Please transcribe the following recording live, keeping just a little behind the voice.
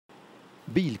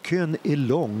Bilkön är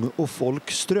lång och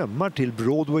folk strömmar till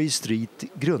Broadway Street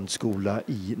grundskola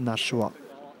i Nashua.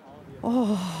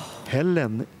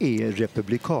 Helen är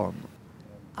republikan.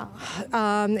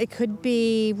 It could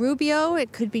be Rubio,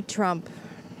 it could be Trump.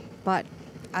 But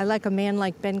I like a man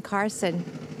like Ben Carson.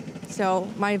 So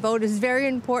my vote is very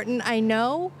important, I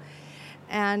know.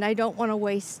 And I don't want to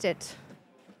waste it.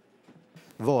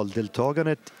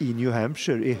 Valdeltagandet i New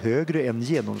Hampshire är högre än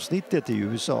genomsnittet i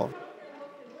USA.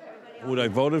 Who I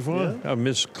voted for?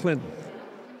 Miss Clinton.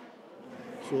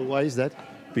 So why is that?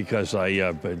 Because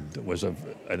I was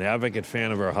an advocate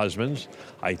fan of her husband's.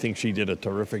 I think she did a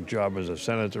terrific job as a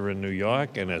senator in New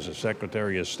York and as a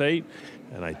secretary of state.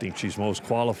 And I think she's most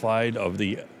qualified of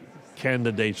the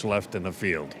candidates left in the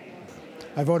field.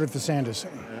 I voted for Sanders.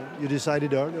 You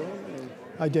decided earlier?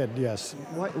 I did, yes.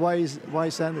 Why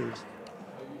Sanders?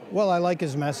 Well, I like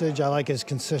his message. I like his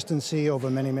consistency over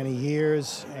many, many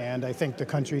years. And I think the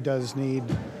country does need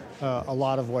a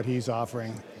lot of what he's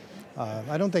offering.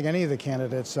 I don't think any of the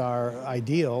candidates are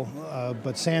ideal,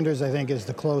 but Sanders, I think, is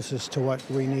the closest to what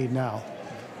we need now.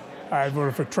 I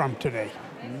voted for Trump today.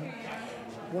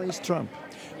 Why is Trump?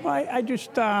 Well, I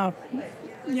just,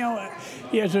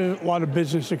 he has a lot of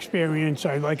business experience.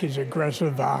 I like his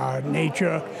aggressive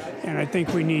nature, and I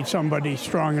think we need somebody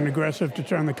strong and aggressive to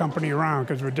turn the company around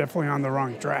because we're definitely on the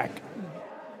wrong track.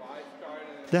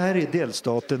 Det här är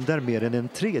delstaten där mer än en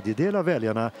tredjedel av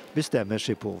väljarna bestämmer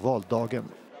sig på valdagen.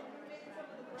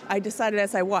 I decided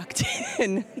as I walked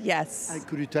in, yes.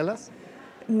 Could you tell us?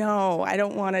 No, I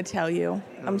don't want to tell you.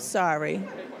 I'm sorry.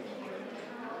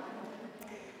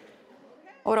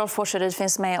 Och Rolf Porseryd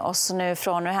finns med oss nu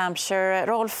från New Hampshire.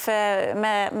 Rolf,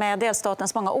 med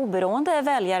delstatens många oberoende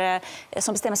väljare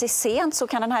som bestämmer sig sent så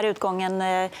kan den här utgången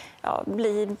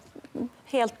bli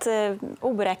helt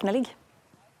oberäknelig.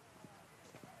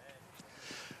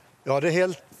 Ja, det är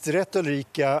helt rätt,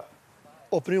 Ulrika.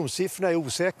 Opinionssiffrorna är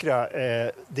osäkra.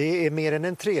 Det är mer än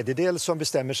en tredjedel som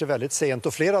bestämmer sig väldigt sent.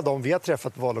 Och flera av dem vi har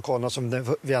träffat på vallokalerna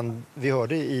som vi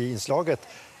hörde i inslaget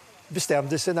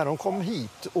bestämde sig när de kom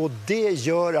hit. Och det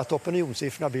gör att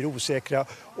opinionssiffrorna blir osäkra.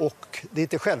 Och det är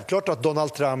inte självklart att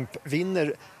Donald Trump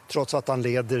vinner trots att han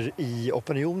leder i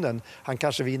opinionen. Han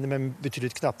kanske vinner med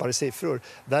betydligt knappare siffror.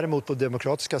 Däremot på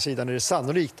demokratiska sidan är det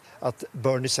sannolikt att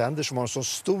Bernie Sanders, som har en så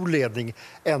stor ledning,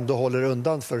 ändå håller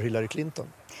undan för Hillary Clinton.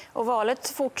 Och valet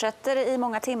fortsätter i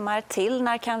många timmar till.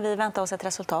 När kan vi vänta oss ett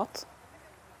resultat?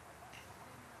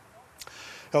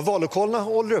 Ja, vallokalerna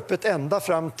håller öppet ända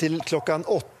fram till klockan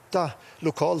 8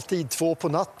 lokal tid, 2 på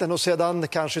natten, och sedan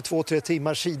kanske 2-3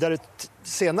 timmar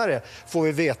senare får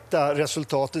vi veta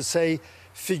resultatet, säg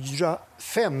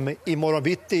 4-5 i morgon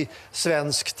bitti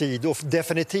svensk tid, och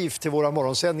definitivt till våra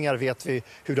morgonsändningar vet vi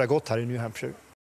hur det har gått här i New Hampshire.